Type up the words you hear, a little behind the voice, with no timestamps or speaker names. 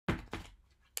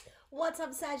What's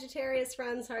up, Sagittarius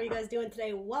friends? How are you guys doing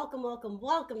today? Welcome, welcome,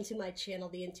 welcome to my channel,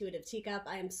 The Intuitive Teacup.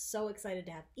 I am so excited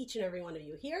to have each and every one of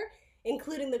you here,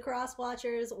 including the cross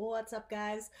watchers. What's up,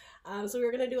 guys? So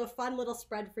we're going to do a fun little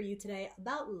spread for you today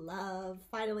about love.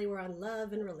 Finally, we're on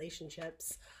love and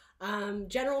relationships.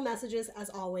 General messages, as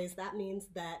always. That means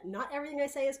that not everything I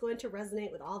say is going to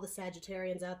resonate with all the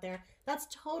Sagittarians out there. That's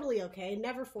totally okay.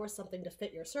 Never force something to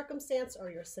fit your circumstance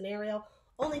or your scenario.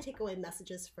 Only take away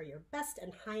messages for your best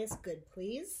and highest good,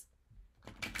 please.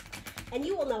 And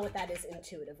you will know what that is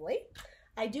intuitively.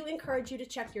 I do encourage you to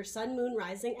check your sun, moon,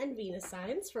 rising, and Venus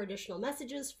signs for additional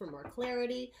messages, for more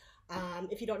clarity.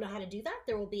 If you don't know how to do that,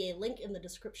 there will be a link in the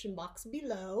description box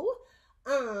below.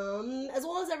 As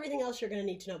well as everything else you're going to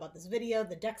need to know about this video,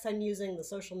 the decks I'm using, the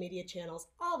social media channels,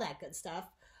 all that good stuff.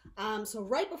 So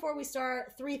right before we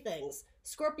start, three things.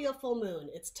 Scorpio full moon.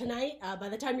 It's tonight. By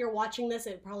the time you're watching this,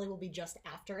 it probably will be just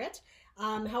after it.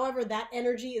 However, that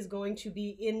energy is going to be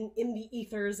in the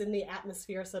ethers, in the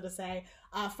atmosphere, so to say,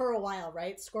 for a while,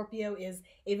 right? Scorpio is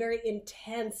a very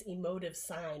intense, emotive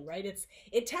sign, right?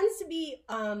 It tends to be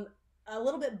a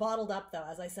little bit bottled up, though,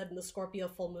 as I said in the Scorpio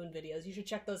full moon videos. You should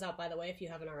check those out, by the way, if you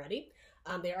haven't already.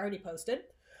 They're already posted.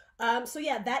 So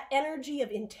yeah, that energy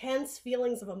of intense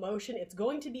feelings of emotion, it's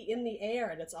going to be in the air,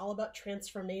 and it's all about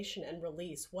transformation and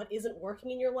release. What isn't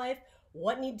working in your life?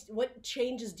 What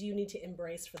changes do you need to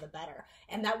embrace for the better?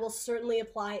 And that will certainly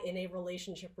apply in a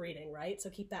relationship reading, right? So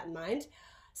keep that in mind.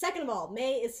 Second of all,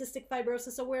 May is Cystic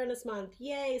Fibrosis Awareness Month.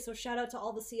 Yay! So shout out to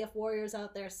all the CF warriors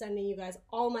out there, sending you guys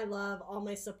all my love, all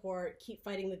my support. Keep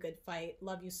fighting the good fight.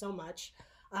 Love you so much.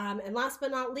 And last but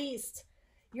not least,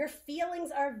 your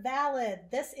feelings are valid.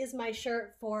 This is my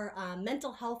shirt for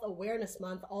Mental Health Awareness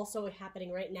Month, also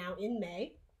happening right now in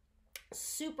May.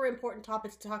 Super important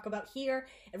topics to talk about here,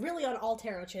 and really on all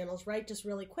tarot channels, right? Just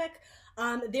really quick.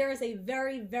 There is a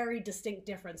very, very distinct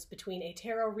difference between a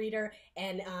tarot reader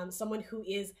and someone who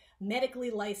is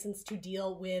medically licensed to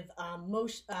deal with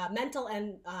mental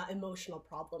and emotional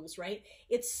problems, right?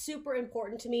 It's super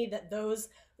important to me that those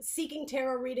seeking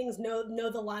tarot readings know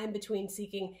the line between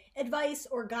seeking advice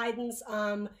or guidance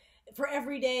for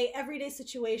everyday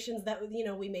situations that, you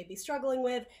know, we may be struggling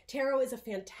with. Tarot is a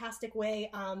fantastic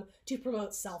way to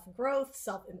promote self-growth,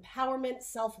 self-empowerment.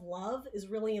 Self-love is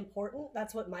really important.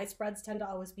 That's what my spreads tend to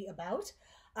always be about.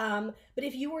 But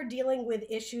if you are dealing with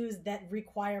issues that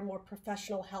require more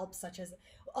professional help, such as,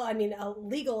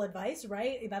 legal advice,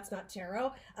 right? That's not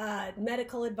tarot.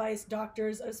 Medical advice,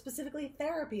 doctors, specifically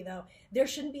therapy, though. There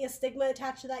shouldn't be a stigma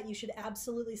attached to that. You should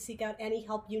absolutely seek out any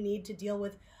help you need to deal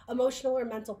with emotional or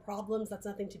mental problems. That's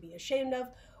nothing to be ashamed of.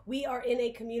 We are in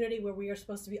a community where we are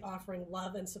supposed to be offering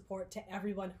love and support to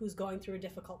everyone who's going through a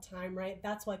difficult time, right?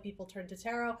 That's why people turn to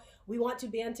tarot. We want to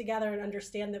band together and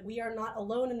understand that we are not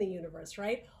alone in the universe,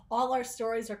 right? All our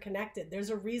stories are connected.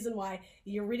 There's a reason why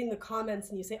you're reading the comments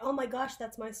and you say, oh my gosh,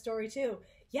 that's my story too.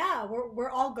 Yeah, we're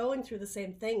all going through the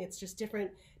same thing. It's just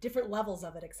different levels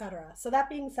of it, etc. So that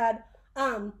being said,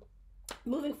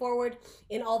 moving forward,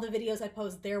 in all the videos I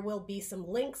post, there will be some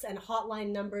links and hotline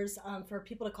numbers for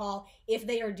people to call if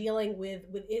they are dealing with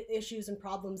issues and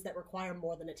problems that require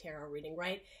more than a tarot reading,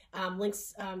 right?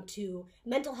 Links to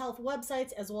mental health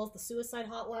websites as well as the suicide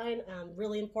hotline,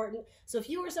 really important. So if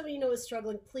you or somebody you know is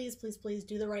struggling, please, please, please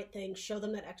do the right thing. Show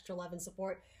them that extra love and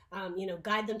support.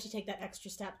 Guide them to take that extra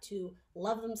step to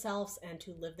love themselves and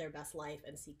to live their best life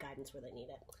and seek guidance where they need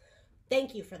it.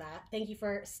 Thank you for that. Thank you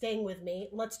for staying with me.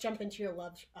 Let's jump into your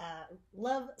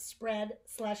love spread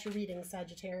 / reading,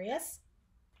 Sagittarius.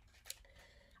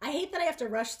 I hate that I have to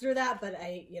rush through that, but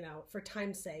for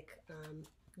time's sake,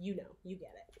 you get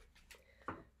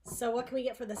it. So what can we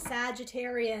get for the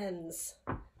Sagittarians?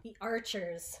 The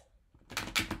Archers.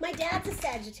 My dad's a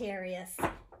Sagittarius.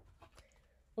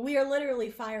 We are literally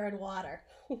fire and water,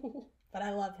 but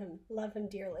I love him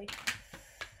dearly.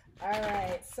 All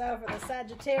right, so for the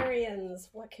Sagittarians,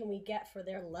 what can we get for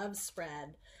their love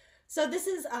spread? So this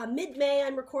is mid-May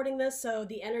I'm recording this, so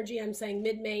the energy I'm saying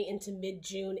mid-May into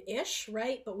mid-June-ish,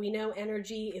 right? But we know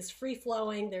energy is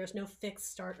free-flowing. There's no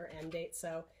fixed start or end date,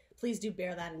 so please do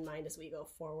bear that in mind as we go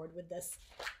forward with this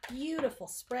beautiful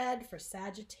spread for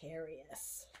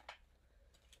Sagittarius.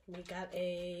 We got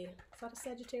is that a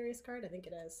Sagittarius card? I think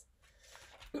it is.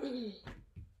 All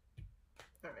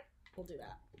right, we'll do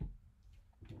that.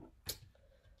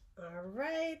 All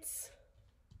right,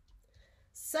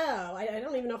 so I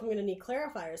don't even know if I'm going to need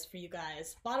clarifiers for you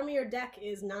guys. Bottom of your deck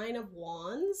is 9 of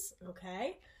Wands,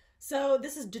 okay? So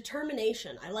this is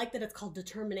determination. I like that it's called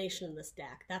determination in this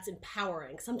deck. That's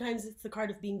empowering. Sometimes it's the card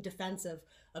of being defensive,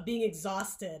 of being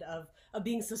exhausted, of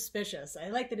being suspicious. I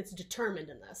like that it's determined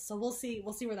in this. So we'll see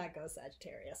where that goes,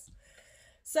 Sagittarius.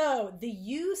 So the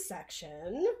U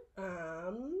section,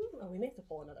 oh, we may have to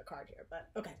pull another card here, but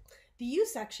okay. The U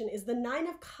section is the Nine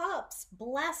of Cups,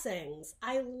 blessings.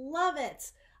 I love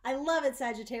it. I love it,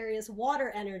 Sagittarius.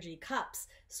 Water energy, cups,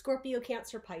 Scorpio,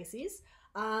 Cancer, Pisces.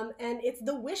 And it's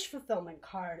the wish fulfillment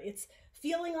card. It's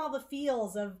feeling all the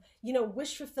feels of, you know,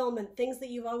 wish fulfillment, things that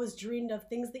you've always dreamed of,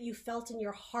 things that you felt in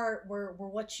your heart were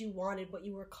what you wanted, what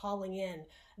you were calling in.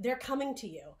 They're coming to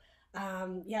you.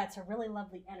 Yeah, it's a really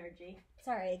lovely energy.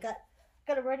 Sorry, I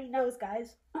got a runny nose,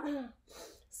 guys.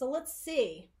 So let's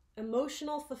see.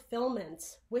 Emotional fulfillment,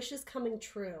 wishes coming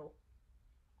true.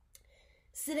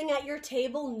 Sitting at your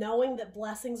table knowing that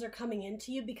blessings are coming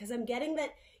into you, because I'm getting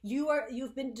that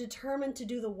you've been determined to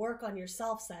do the work on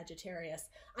yourself, Sagittarius.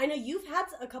 I know you've had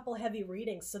a couple heavy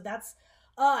readings, so that's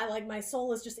my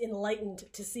soul is just enlightened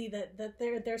to see that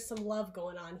there's some love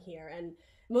going on here, and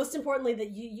most importantly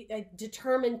that you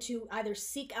determined to either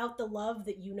seek out the love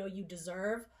that you know you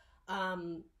deserve,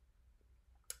 and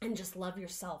just love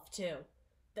yourself too.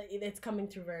 It's coming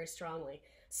through very strongly.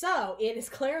 So it is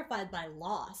clarified by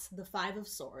loss, the Five of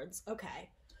Swords. Okay.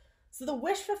 So the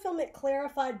wish fulfillment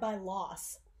clarified by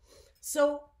loss.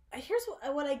 So here's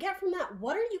what I get from that.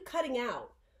 What are you cutting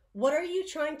out? What are you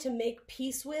trying to make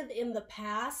peace with in the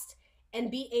past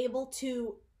and be able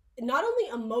to not only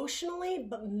emotionally,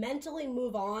 but mentally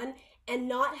move on and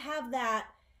not have that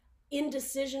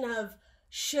indecision of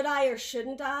should I or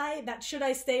shouldn't I? That should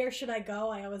I stay or should I go?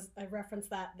 I reference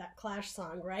that Clash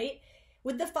song, right?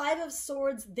 With the Five of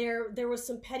Swords, there was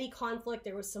some petty conflict.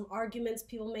 There was some arguments.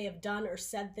 People may have done or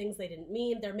said things they didn't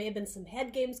mean. There may have been some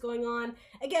head games going on.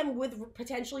 Again, with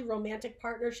potentially romantic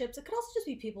partnerships. It could also just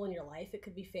be people in your life. It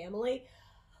could be family.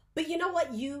 But you know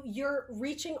what? You're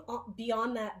reaching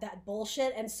beyond that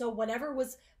bullshit. And so whatever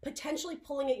was potentially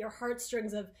pulling at your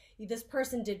heartstrings of this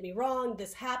person did me wrong,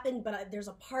 this happened, but there's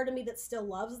a part of me that still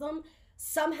loves them.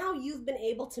 Somehow you've been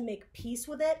able to make peace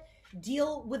with it.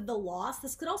 Deal with the loss.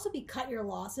 This could also be cut your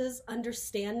losses,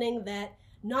 understanding that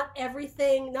not every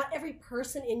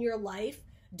person in your life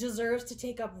deserves to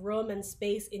take up room and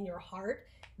space in your heart.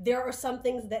 There are some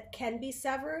things that can be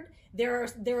severed. There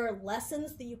are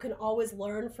lessons that you can always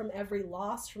learn from every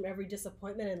loss, from every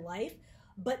disappointment in life.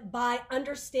 But by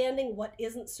understanding what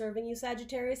isn't serving you,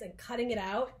 Sagittarius, and cutting it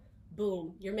out,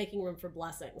 boom, you're making room for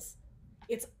blessings.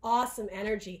 It's awesome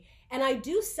energy. And I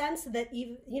do sense that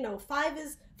even, you know,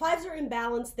 fives are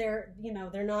imbalanced. They're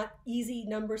not easy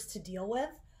numbers to deal with.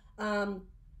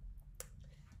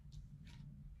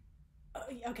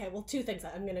 Okay, well, two things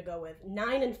I'm going to go with.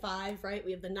 9 and 5, right?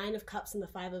 We have the 9 of Cups and the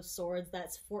 5 of Swords.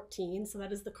 That's 14. So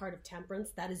that is the card of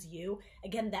Temperance. That is you.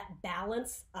 Again, that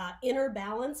balance, inner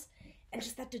balance, and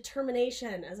just that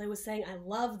determination. As I was saying, I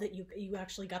love that you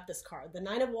actually got this card. The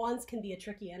 9 of Wands can be a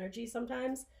tricky energy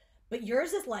sometimes, but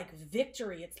yours is like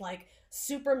victory. It's like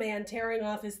Superman tearing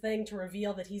off his thing to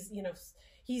reveal that he's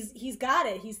got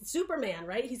it. He's Superman,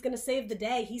 right? He's going to save the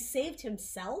day. He saved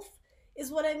himself is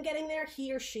what I'm getting there.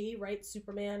 He or she, right?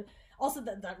 Superman. Also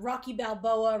that Rocky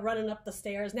Balboa running up the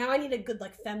stairs. Now I need a good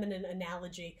like feminine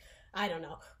analogy. I don't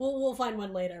know. We'll find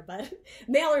one later, but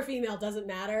male or female doesn't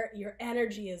matter. Your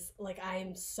energy is like, I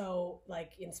am so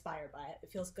like inspired by it.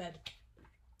 It feels good.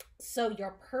 So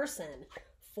your person,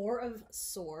 4 of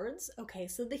Swords. Okay,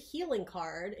 so the healing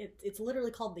card, it's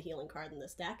literally called the healing card in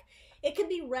this deck. It can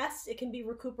be rest, it can be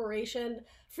recuperation.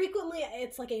 Frequently,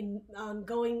 it's like a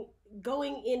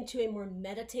going into a more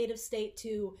meditative state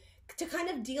to kind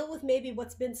of deal with maybe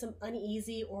what's been some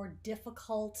uneasy or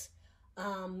difficult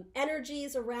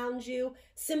energies around you.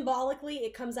 Symbolically,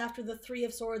 it comes after the 3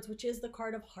 of Swords, which is the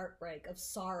card of heartbreak, of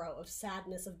sorrow, of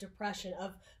sadness, of depression,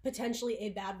 of potentially a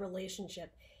bad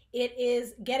relationship. It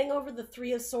is getting over the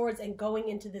 3 of Swords and going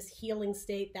into this healing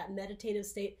state, that meditative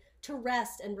state, to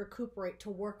rest and recuperate, to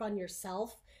work on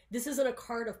yourself. This isn't a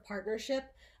card of partnership.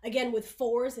 Again, with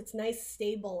 4s, it's nice,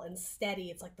 stable, and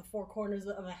steady. It's like the 4 corners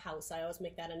of a house. I always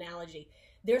make that analogy.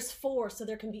 There's 4, so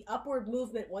there can be upward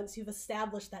movement once you've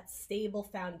established that stable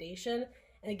foundation.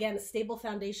 And again, a stable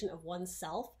foundation of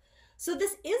oneself. So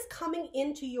this is coming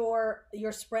into your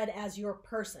spread as your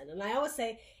person. And I always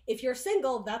say, if you're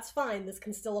single, that's fine. This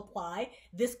can still apply.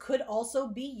 This could also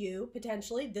be you,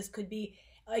 potentially. This could be,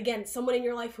 again, someone in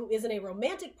your life who isn't a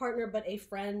romantic partner, but a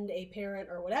friend, a parent,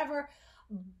 or whatever.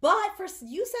 But for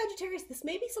you, Sagittarius, this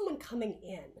may be someone coming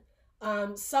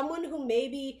in. Someone who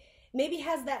maybe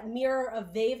has that mirror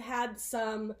of they've had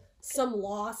some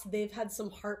loss, they've had some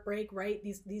heartbreak, right?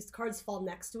 These cards fall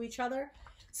next to each other.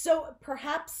 So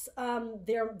perhaps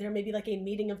there may be like a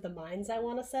meeting of the minds, I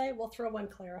want to say. We'll throw one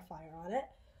clarifier on it.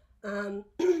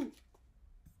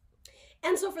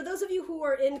 And so for those of you who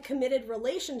are in committed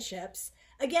relationships,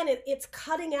 again, it's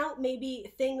cutting out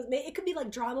maybe things. It could be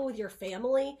like drama with your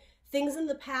family, things in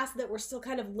the past that were still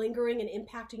kind of lingering and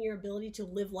impacting your ability to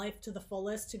live life to the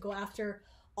fullest, to go after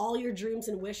all your dreams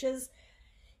and wishes.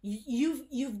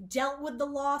 You've dealt with the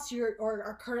loss, or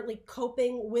are currently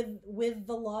coping with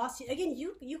the loss. Again,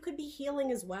 you could be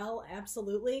healing as well,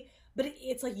 absolutely. But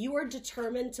it's like you are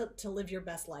determined to live your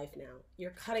best life now.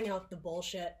 You're cutting out the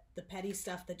bullshit, the petty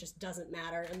stuff that just doesn't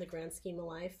matter in the grand scheme of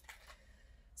life.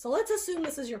 So let's assume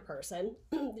this is your person,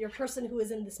 your person who is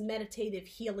in this meditative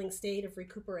healing state of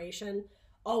recuperation.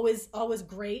 Always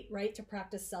great, right, to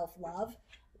practice self-love.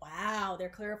 Wow, they're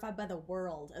clarified by the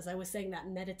world. As I was saying, that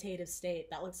meditative state,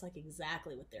 that looks like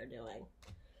exactly what they're doing.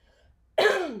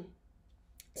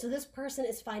 So this person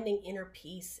is finding inner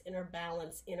peace, inner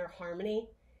balance, inner harmony.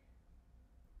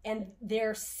 And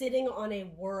they're sitting on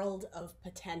a world of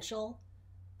potential.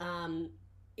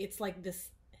 It's like this,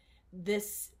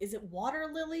 is it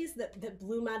water lilies that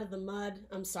bloom out of the mud?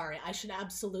 I'm sorry, I should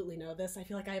absolutely know this. I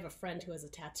feel like I have a friend who has a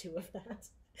tattoo of that.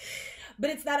 But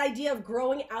it's that idea of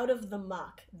growing out of the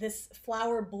muck. This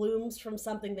flower blooms from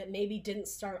something that maybe didn't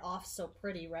start off so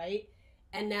pretty, right?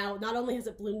 And now not only has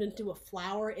it bloomed into a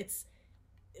flower, it's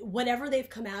whatever they've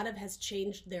come out of has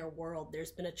changed their world.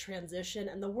 There's been a transition,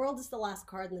 and the world is the last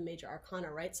card in the major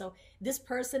arcana, right? So this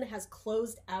person has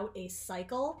closed out a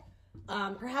cycle,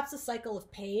 perhaps a cycle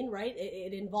of pain, right?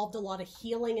 It involved a lot of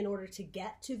healing in order to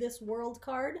get to this world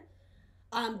card,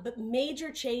 but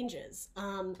major changes.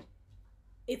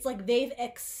 It's like they've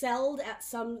excelled at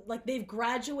some, like they've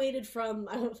graduated from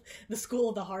the school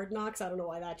of the hard knocks. I don't know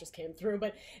why that just came through,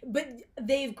 but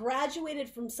they've graduated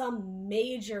from some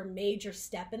major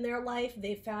step in their life.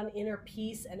 They've found inner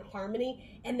peace and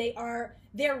harmony, and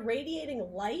they're radiating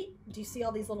light. Do you see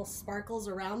all these little sparkles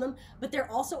around them? But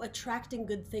they're also attracting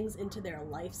good things into their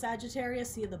life,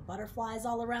 Sagittarius. See the butterflies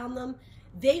all around them?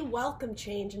 They welcome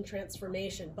change and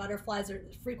transformation. Butterflies are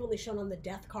frequently shown on the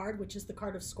death card, which is the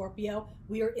card of Scorpio.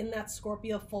 We are in that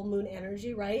Scorpio full moon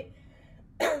energy, right?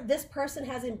 This person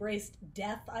has embraced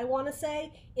death, I want to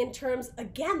say, in terms,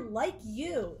 again, like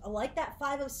you, like that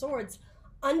Five of Swords,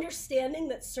 understanding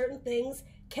that certain things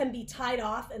can be tied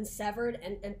off and severed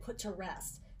and put to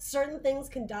rest. Certain things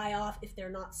can die off if they're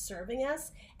not serving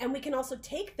us, and we can also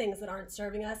take things that aren't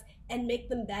serving us and make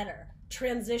them better.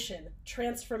 Transition,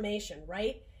 transformation,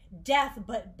 right? Death,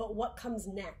 but what comes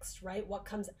next, right? What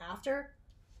comes after?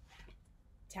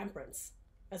 Temperance,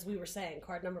 as we were saying,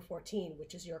 card number 14,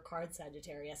 which is your card,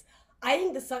 Sagittarius. I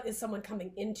think this is someone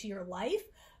coming into your life.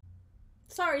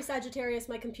 Sorry, Sagittarius,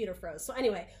 my computer froze. So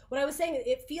anyway, what I was saying,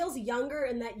 it feels younger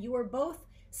in that you are both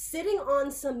sitting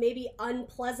on some maybe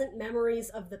unpleasant memories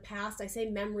of the past. I say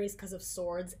memories because of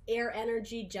swords. Air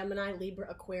energy, Gemini,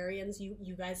 Libra, Aquarians,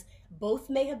 you guys both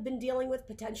may have been dealing with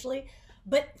potentially.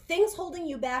 But things holding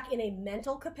you back in a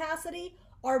mental capacity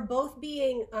are both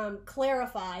being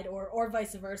clarified, or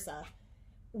vice versa,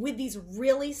 with these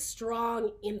really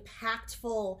strong,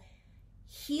 impactful,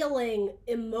 healing,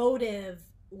 emotive,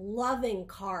 loving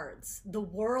cards. The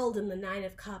world in the Nine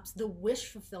of Cups, the wish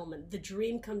fulfillment, the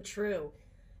dream come true,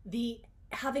 the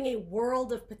having a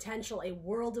world of potential, a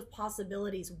world of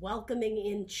possibilities, welcoming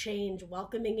in change,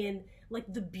 welcoming in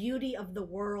like the beauty of the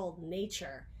world,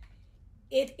 nature.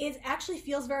 It actually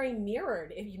feels very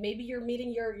mirrored. If maybe you're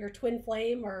meeting your twin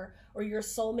flame or your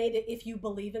soulmate, if you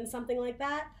believe in something like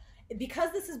that.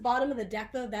 Because this is bottom of the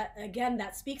deck though,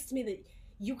 that speaks to me that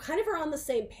you kind of are on the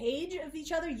same page of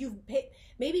each other. You've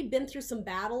maybe been through some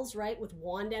battles, right? With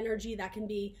wand energy, that can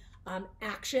be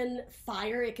action,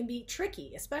 fire. It can be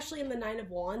tricky, especially in the Nine of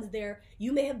Wands. There,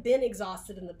 you may have been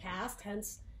exhausted in the past,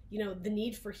 hence, the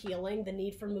need for healing, the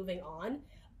need for moving on.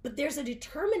 But there's a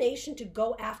determination to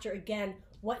go after, again,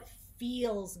 what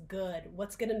feels good,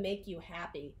 what's going to make you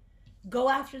happy. Go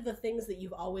after the things that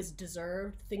you've always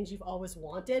deserved, things you've always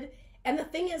wanted. And the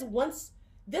thing is, once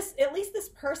at least this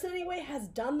person anyway, has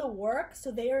done the work,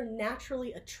 so they are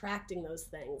naturally attracting those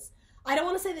things. I don't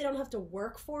want to say they don't have to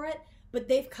work for it, but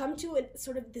they've come to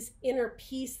sort of this inner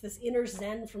peace, this inner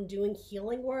zen from doing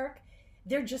healing work.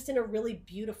 They're just in a really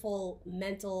beautiful,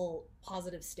 mental,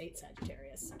 positive state,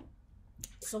 Sagittarius.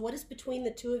 So what is between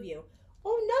the two of you?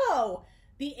 Oh no!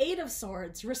 The Eight of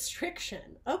Swords,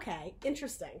 restriction. Okay,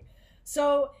 interesting.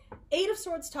 So Eight of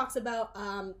Swords talks about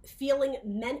feeling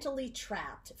mentally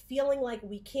trapped, feeling like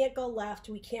we can't go left,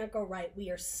 we can't go right, we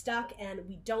are stuck and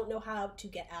we don't know how to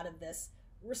get out of this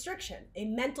restriction, a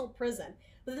mental prison.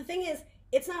 But the thing is,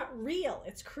 it's not real.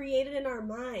 It's created in our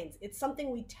minds. It's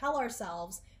something we tell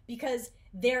ourselves because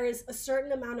there is a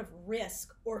certain amount of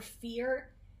risk or fear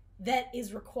that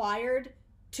is required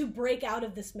to break out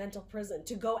of this mental prison,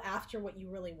 to go after what you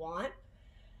really want.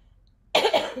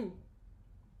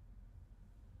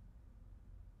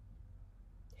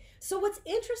 So what's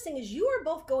interesting is you are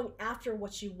both going after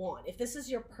what you want. If this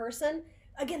is your person,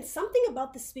 again, something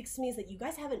about this speaks to me is that you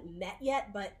guys haven't met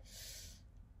yet, but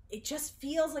it just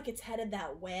feels like it's headed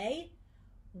that way.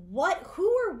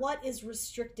 Who or what is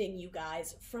restricting you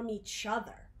guys from each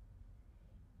other?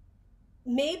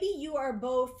 Maybe you are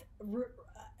both,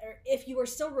 if you are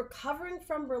still recovering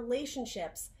from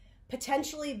relationships,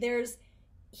 potentially there's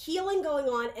healing going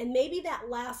on, and maybe that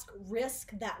last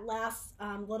risk, that last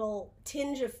little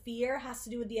tinge of fear has to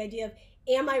do with the idea of,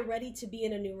 am I ready to be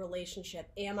in a new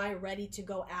relationship? Am I ready to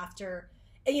go after,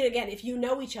 and again, if you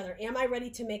know each other, am I ready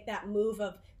to make that move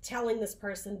of telling this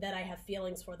person that I have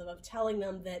feelings for them, of telling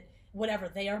them that whatever,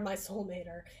 they are my soulmate,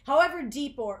 or however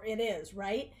deep or it is,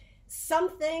 right?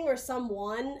 Something or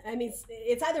someone, I mean,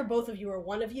 it's either both of you or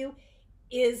one of you,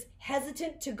 is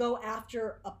hesitant to go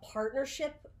after a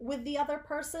partnership with the other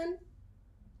person.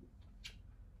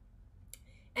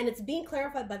 And it's being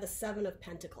clarified by the Seven of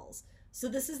Pentacles. So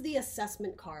this is the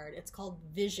assessment card. It's called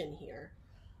Vision here.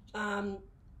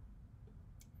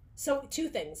 So two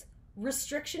things,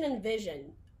 restriction and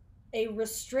vision. A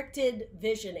restricted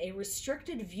vision, a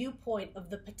restricted viewpoint of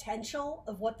the potential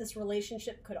of what this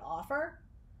relationship could offer,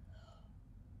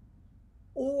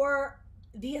 or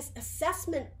the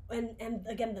assessment and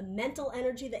again, the mental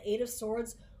energy, the Eight of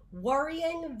Swords,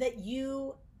 worrying that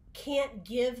you can't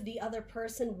give the other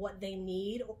person what they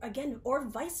need, or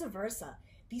vice versa.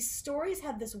 These stories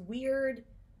have this weird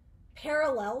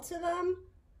parallel to them.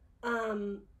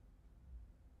 And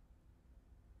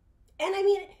I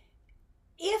mean,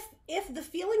 if the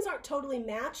feelings aren't totally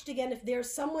matched, again, if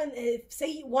there's someone,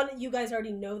 say you guys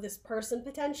already know this person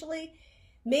potentially,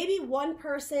 maybe one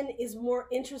person is more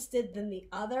interested than the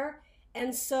other,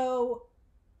 and so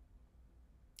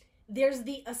there's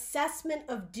the assessment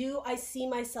of, do I see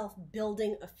myself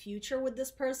building a future with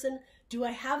this person? Do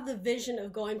I have the vision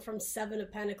of going from Seven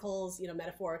of Pentacles,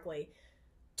 metaphorically,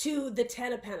 to the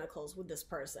Ten of Pentacles with this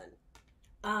person?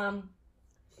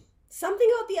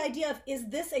 Something about the idea of, is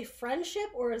this a friendship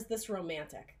or is this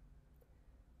romantic?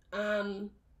 Now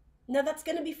that's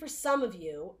going to be for some of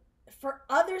you. For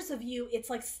others of you, it's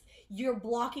like you're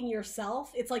blocking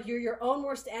yourself. It's like you're your own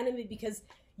worst enemy because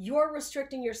you're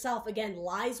restricting yourself. Again,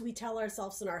 lies we tell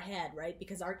ourselves in our head, right?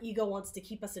 Because our ego wants to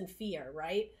keep us in fear,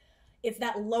 right? It's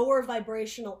that lower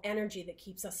vibrational energy that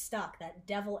keeps us stuck, that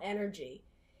devil energy.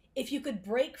 If you could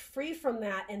break free from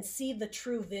that and see the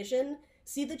true vision,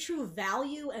 see the true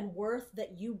value and worth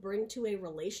that you bring to a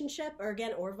relationship, or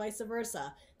again, or vice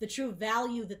versa, the true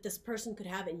value that this person could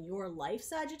have in your life,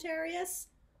 Sagittarius.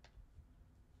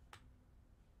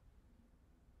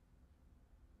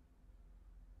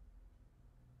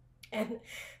 And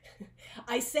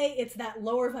I say it's that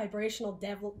lower vibrational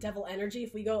devil energy.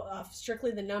 If we go off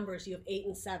strictly the numbers, you have 8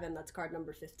 and 7. That's card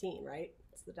number 15, right?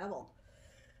 It's the devil.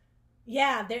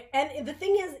 Yeah, and the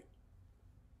thing is,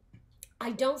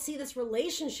 I don't see this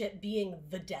relationship being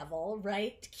the devil,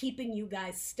 right? Keeping you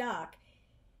guys stuck.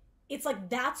 It's like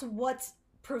that's what's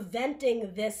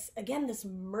preventing this, again, this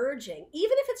merging.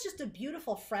 Even if it's just a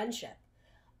beautiful friendship.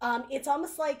 It's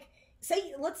almost like,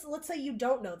 let's say you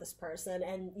don't know this person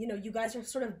and you guys are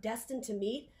sort of destined to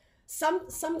meet.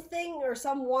 Something or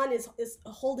someone is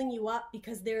holding you up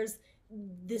because there's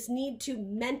this need to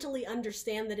mentally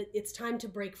understand that it's time to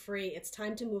break free. It's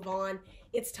time to move on.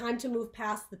 It's time to move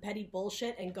past the petty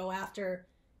bullshit and go after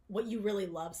what you really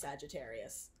love,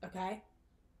 Sagittarius. Okay?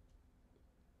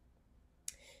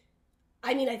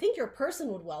 I mean, I think your person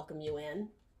would welcome you in.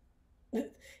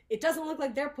 It doesn't look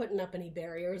like they're putting up any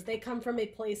barriers. They come from a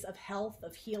place of health,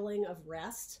 of healing, of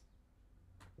rest.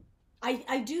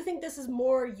 I do think this is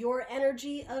more your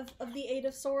energy of the Eight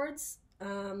of Swords.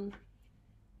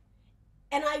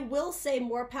 And I will say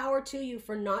more power to you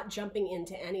for not jumping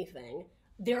into anything.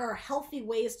 There are healthy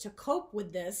ways to cope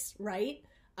with this, right?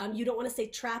 You don't want to stay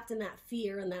trapped in that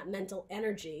fear and that mental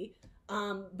energy.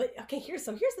 But okay, here's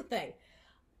the thing.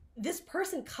 This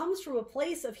person comes from a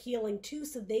place of healing too,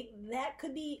 so that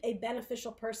could be a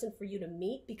beneficial person for you to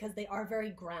meet because they are very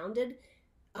grounded.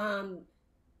 I'm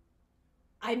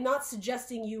not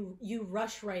suggesting you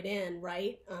rush right in,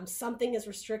 right? Something is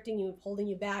restricting you, holding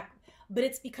you back, but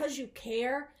it's because you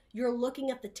care. You're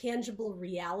looking at the tangible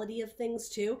reality of things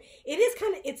too. It is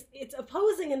kind of, it's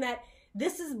opposing in that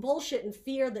this is bullshit and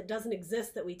fear that doesn't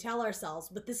exist that we tell ourselves,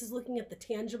 but this is looking at the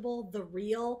tangible, the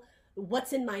real,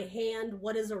 what's in my hand,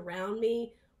 what is around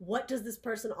me, what does this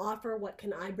person offer, what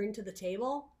can I bring to the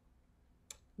table?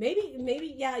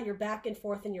 Maybe yeah, you're back and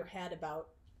forth in your head about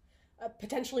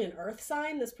potentially an earth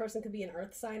sign. This person could be an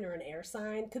earth sign or an air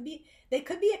sign. They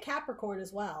could be a Capricorn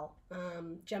as well.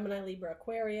 Gemini, Libra,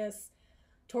 Aquarius,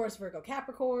 Taurus, Virgo,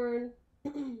 Capricorn.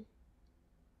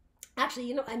 Actually,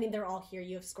 you know, I mean, they're all here.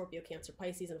 You have Scorpio, Cancer,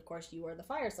 Pisces, and of course you are the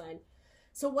fire sign.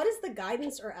 So what is the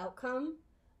guidance or outcome?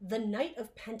 The Knight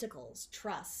of Pentacles,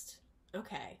 trust.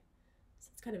 Okay. So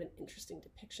it's kind of an interesting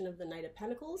depiction of the Knight of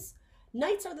Pentacles.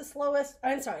 Knights are the slowest,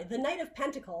 I'm sorry, the Knight of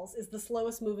Pentacles is the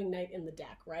slowest moving knight in the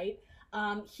deck, right?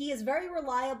 He is very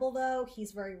reliable though.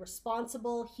 He's very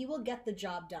responsible. He will get the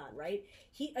job done, right?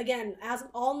 He, again, as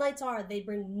all knights are, they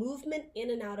bring movement in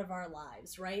and out of our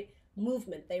lives, right?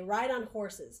 Movement. They ride on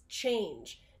horses,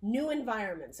 change, new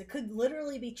environments. It could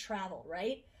literally be travel,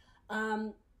 right?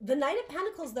 The Knight of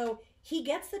Pentacles though, he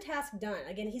gets the task done.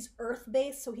 Again, he's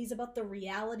earth-based, so he's about the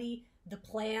reality, the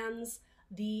plans,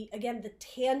 the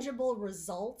tangible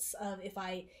results of if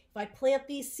I plant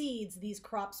these seeds, these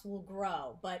crops will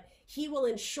grow, but he will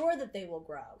ensure that they will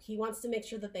grow. He wants to make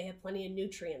sure that they have plenty of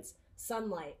nutrients,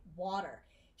 sunlight, water.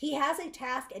 He has a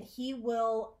task and he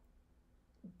will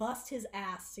bust his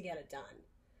ass to get it done,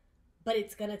 but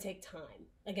it's going to take time.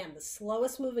 Again, the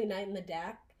slowest moving knight in the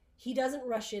deck, he doesn't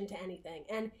rush into anything.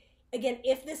 And again,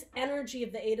 if this energy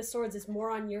of the Eight of Swords is more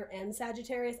on your end,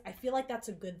 Sagittarius, I feel like that's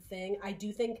a good thing. I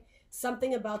do think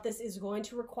something about this is going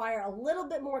to require a little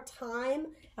bit more time.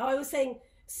 How I was saying,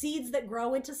 seeds that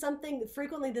grow into something,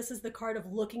 frequently this is the card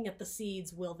of looking at the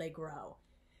seeds, will they grow?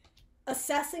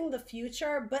 Assessing the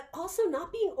future, but also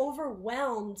not being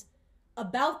overwhelmed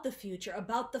about the future,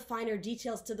 about the finer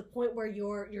details to the point where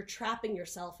you're trapping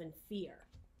yourself in fear.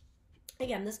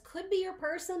 Again, this could be your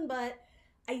person, but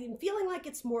I'm feeling like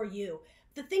it's more you.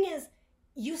 The thing is,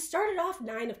 you started off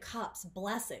Nine of Cups,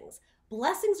 blessings.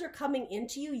 Blessings are coming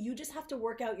into you. You just have to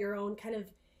work out your own kind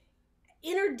of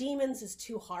inner demons is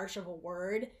too harsh of a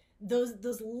word. Those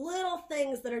little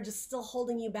things that are just still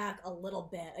holding you back a little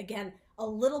bit. Again, a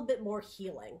little bit more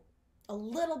healing. A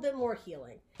little bit more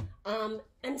healing.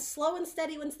 And slow and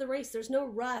steady wins the race. There's no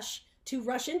rush to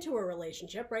rush into a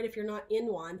relationship, right? If you're not in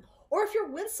one. Or if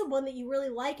you're with someone that you really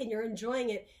like and you're enjoying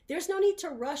it, there's no need to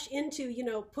rush into, you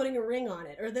know, putting a ring on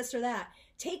it or this or that.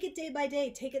 Take it day by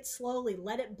day. Take it slowly.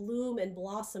 Let it bloom and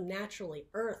blossom naturally.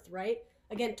 Earth, right?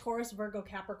 Again, Taurus, Virgo,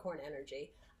 Capricorn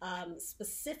energy.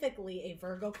 Specifically a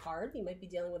Virgo card. You might be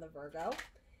dealing with a Virgo.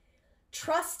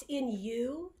 Trust in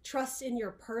you. Trust in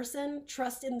your person.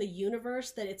 Trust in the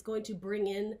universe that it's going to bring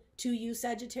in to you,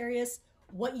 Sagittarius,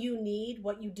 what you need,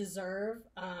 what you deserve,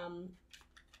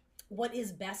 what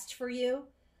is best for you.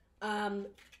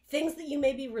 Things that you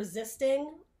may be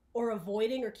resisting or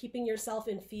avoiding or keeping yourself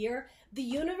in fear, the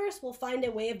universe will find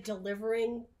a way of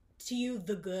delivering to you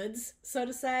the goods, so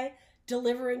to say,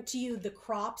 delivering to you the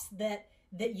crops that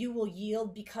you will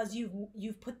yield because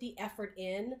you've put the effort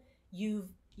in, you've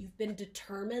been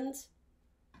determined.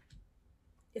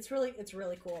 It's really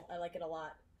cool. I like it a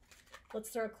lot. Let's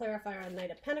throw a clarifier on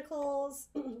Knight of Pentacles.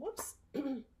 Whoops.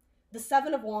 The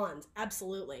Seven of Wands,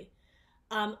 absolutely.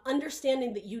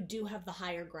 Understanding that you do have the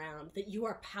higher ground, that you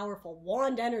are powerful.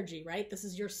 Wand energy, right? This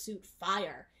is your suit,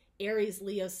 fire. Aries,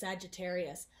 Leo,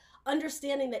 Sagittarius.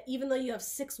 Understanding that even though you have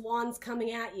 6 wands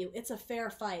coming at you, it's a fair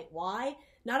fight. Why?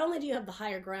 Not only do you have the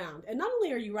higher ground, and not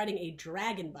only are you riding a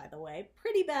dragon, by the way,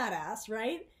 pretty badass,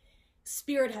 right?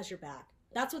 Spirit has your back.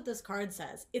 That's what this card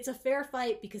says. It's a fair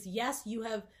fight because yes, you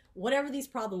have whatever these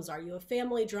problems are. You have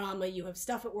family drama, you have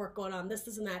stuff at work going on, this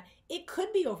and that. It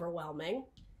could be overwhelming.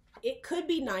 It could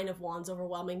be 9 of Wands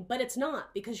overwhelming, but it's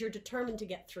not because you're determined to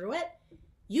get through it.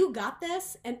 You got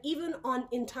this, and even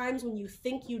in times when you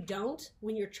think you don't,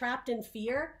 when you're trapped in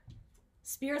fear,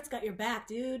 Spirit's got your back,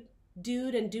 dude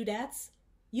and dudettes.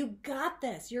 You got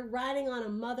this. You're riding on a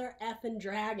mother effing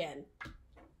dragon.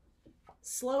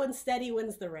 Slow and steady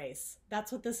wins the race.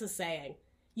 That's what this is saying.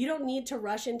 You don't need to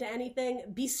rush into anything.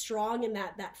 Be strong in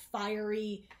that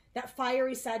fiery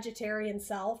Sagittarian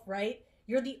self, right?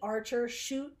 You're the archer.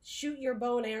 Shoot your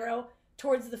bow and arrow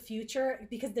towards the future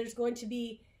because there's going to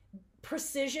be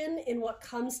precision in what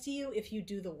comes to you if you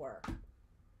do the work.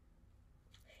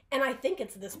 And I think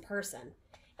it's this person.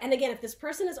 And again, if this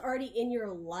person is already in your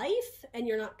life and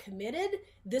you're not committed,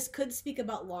 this could speak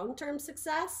about long-term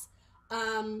success.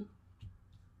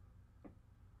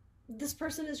 This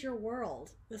person is your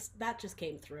world. That just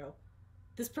came through.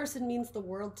 This person means the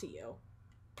world to you.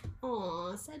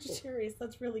 Aw, Sagittarius,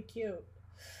 that's really cute.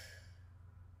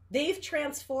 They've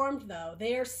transformed, though.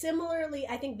 They are similarly,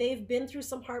 I think they've been through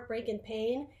some heartbreak and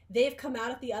pain. They've come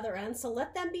out at the other end, so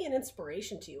let them be an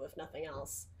inspiration to you, if nothing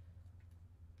else.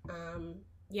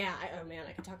 Yeah, oh man,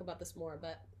 I could talk about this more,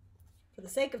 but for the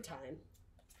sake of time.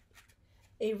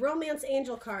 A romance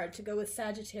angel card to go with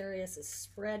Sagittarius'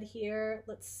 spread here.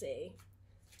 Let's see.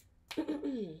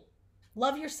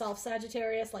 Love yourself,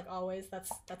 Sagittarius, like always.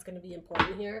 That's going to be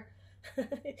important here.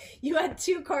 You had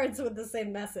 2 cards with the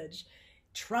same message.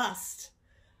 Trust.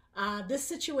 This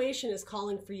situation is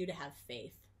calling for you to have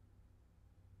faith.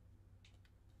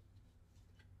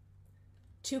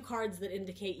 Two cards that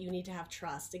indicate you need to have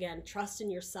trust. Again, trust in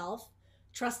yourself,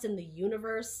 trust in the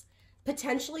universe,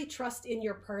 potentially trust in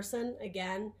your person.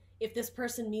 Again, if this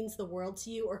person means the world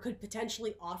to you or could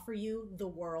potentially offer you the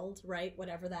world, right?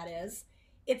 Whatever that is,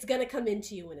 it's going to come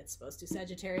into you when it's supposed to,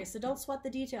 Sagittarius. So don't sweat the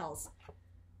details.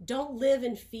 Don't live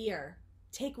in fear.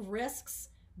 Take risks.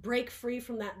 Break free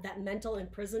from that mental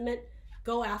imprisonment.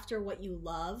 Go after what you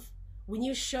love. When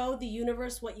you show the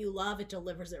universe what you love, it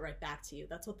delivers it right back to you.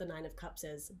 That's what the Nine of Cups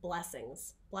is.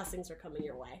 Blessings. Blessings are coming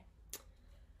your way.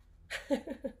 I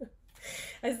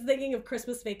was thinking of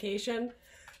Christmas Vacation.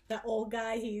 That old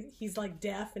guy, he's like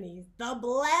deaf and he's the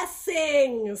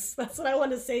blessings. That's what I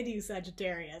want to say to you,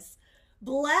 Sagittarius.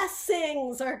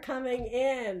 Blessings are coming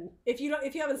in. If you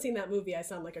haven't seen that movie, I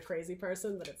sound like a crazy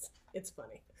person, but it's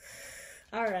funny.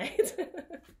 All right.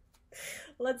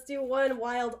 Let's do one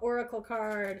wild oracle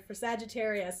card for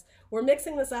Sagittarius. We're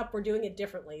mixing this up. We're doing it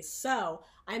differently. So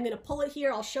I'm going to pull it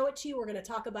here. I'll show it to you. We're going to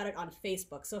talk about it on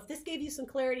Facebook. So if this gave you some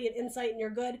clarity and insight and you're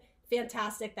good,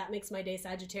 fantastic. That makes my day,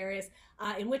 Sagittarius.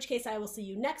 In which case I will see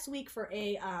you next week for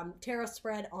a tarot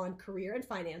spread on career and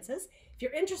finances. If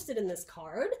you're interested in this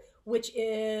card, which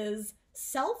is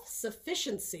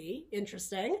self-sufficiency,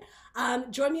 interesting,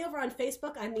 join me over on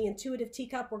Facebook. I'm the Intuitive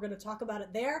Teacup. We're going to talk about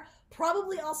it there.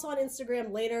 Probably also on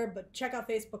Instagram later, but check out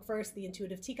Facebook first, the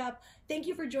Intuitive Teacup. Thank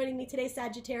you for joining me today,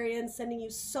 Sagittarians. Sending you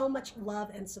so much love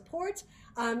and support.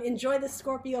 Enjoy the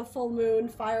Scorpio full moon,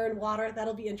 fire and water.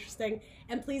 That'll be interesting.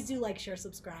 And please do like, share,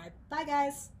 subscribe. Bye,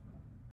 guys.